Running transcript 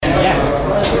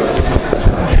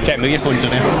check my earphones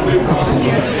on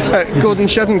there. Gordon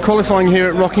Shedden qualifying here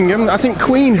at Rockingham. I think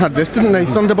Queen had this, didn't they?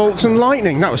 Thunderbolts and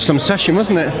lightning. That was some session,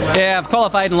 wasn't it? Yeah, I've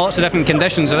qualified in lots of different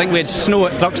conditions. I think we had snow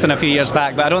at Thruxton a few years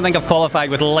back, but I don't think I've qualified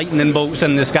with lightning bolts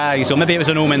in the sky, so maybe it was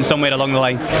an omen somewhere along the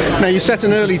line. Now, you set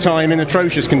an early time in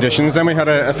atrocious conditions, then we had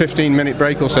a 15-minute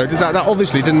break or so. That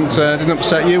obviously didn't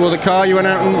upset you or the car? You went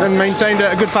out and maintained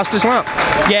a good fastest lap?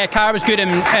 Yeah, car was good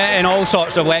in all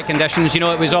sorts of wet conditions. You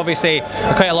know, it was obviously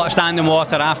quite a lot of standing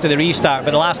water after the restart,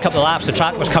 but the last couple of laps the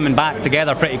track was coming back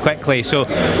together pretty quickly, so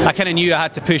I kind of knew I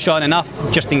had to push on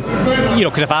enough, just in, you know,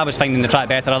 because if I was finding the track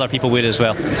better, other people would as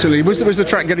well. Absolutely. Was the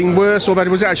track getting worse or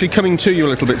better? Was it actually coming to you a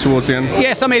little bit towards the end?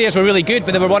 Yeah, some areas were really good,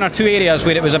 but there were one or two areas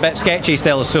where it was a bit sketchy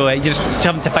still, so you just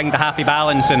having to find the happy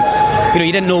balance, and you know,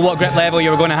 you didn't know what grip level you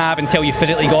were going to have until you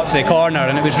physically got to the corner,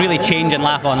 and it was really changing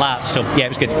lap on lap, so yeah, it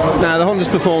was good. Now, the Honda's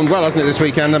performed well, hasn't it, this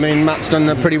weekend? I mean, Matt's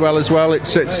done pretty well as well. It's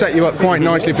set you up quite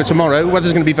nicely for tomorrow.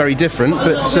 Weather's going to be very different,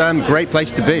 but great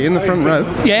place to be in the front row.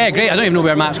 Yeah, great. I don't even know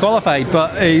where Matt's qualified,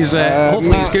 but he's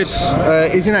hopefully he's good.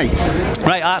 He's in 8th.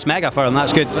 Right, that's mega for him.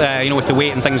 That's good. You know, with the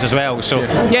weight and things as well. So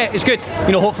yeah, it's good.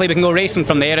 You know, hopefully we can go racing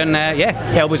from there, and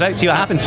yeah, elbows out, see what happens.